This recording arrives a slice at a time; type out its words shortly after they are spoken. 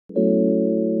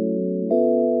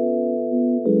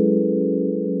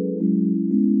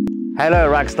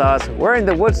Hello Rackstars, we're in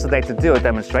the woods today to do a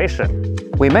demonstration.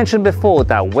 We mentioned before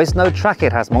that WisNode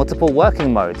TrackIt has multiple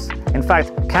working modes. In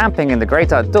fact, camping in the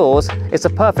great outdoors is a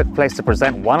perfect place to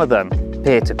present one of them,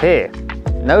 peer-to-peer.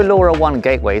 No LoRaWAN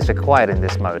gateway is required in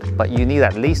this mode, but you need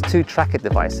at least 2 TrackIt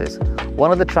devices.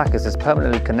 One of the trackers is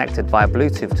permanently connected via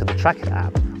Bluetooth to the TrackIt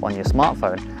app on your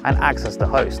smartphone and acts as the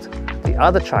host. The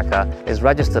other tracker is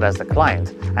registered as the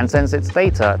client and sends its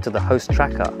data to the host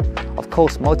tracker. Of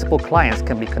course, multiple clients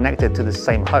can be connected to the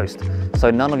same host, so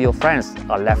none of your friends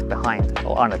are left behind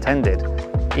or unattended,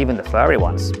 even the furry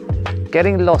ones.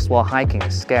 Getting lost while hiking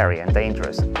is scary and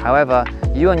dangerous. However,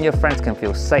 you and your friends can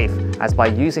feel safe, as by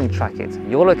using TrackIt,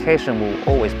 your location will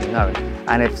always be known,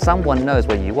 and if someone knows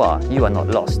where you are not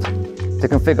lost. The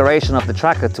configuration of the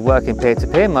tracker to work in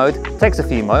peer-to-peer mode takes a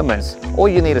few moments. All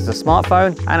you need is a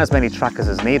smartphone and as many trackers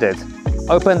as needed.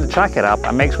 Open the TrackIt app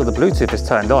and make sure the Bluetooth is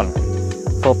turned on.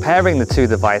 For pairing the 2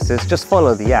 devices, just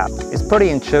follow the app. It's pretty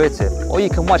intuitive, or you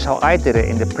can watch how I did it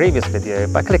in the previous video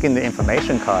by clicking the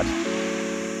information card.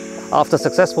 After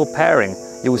successful pairing,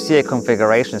 you will see a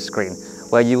configuration screen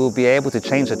where you will be able to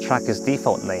change the tracker's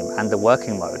default name and the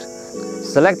working mode.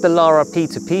 Select the LoRa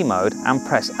P2P mode and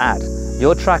press Add.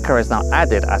 Your tracker is now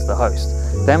added as the host.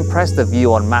 Then press the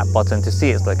View on Map button to see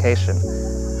its location.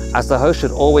 As the host should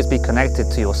always be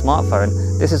connected to your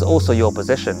smartphone, this is also your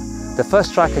position. The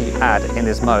first tracker you add in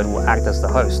this mode will act as the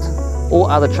host. All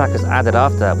other trackers added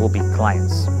after will be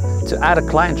clients. To add a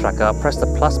client tracker, press the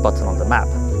plus button on the map.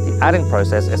 The adding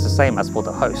process is the same as for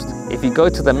the host. If you go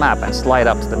to the map and slide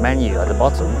up to the menu at the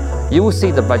bottom, you will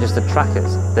see the registered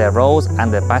trackers, their roles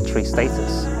and their battery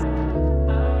status.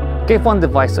 Give one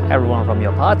device to everyone from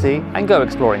your party and go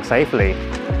exploring safely.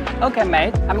 Okay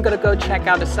mate, I'm gonna go check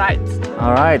out the sites.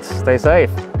 Alright, stay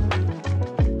safe.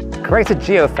 Create a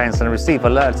geofence and receive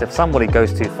alerts if somebody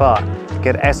goes too far.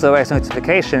 Get SOS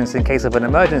notifications in case of an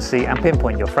emergency and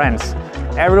pinpoint your friends.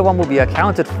 Everyone will be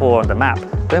accounted for on the map.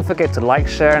 Don't forget to like,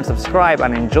 share and subscribe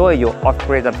and enjoy your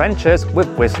off-grid adventures with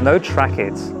WisNode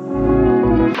TrackIt.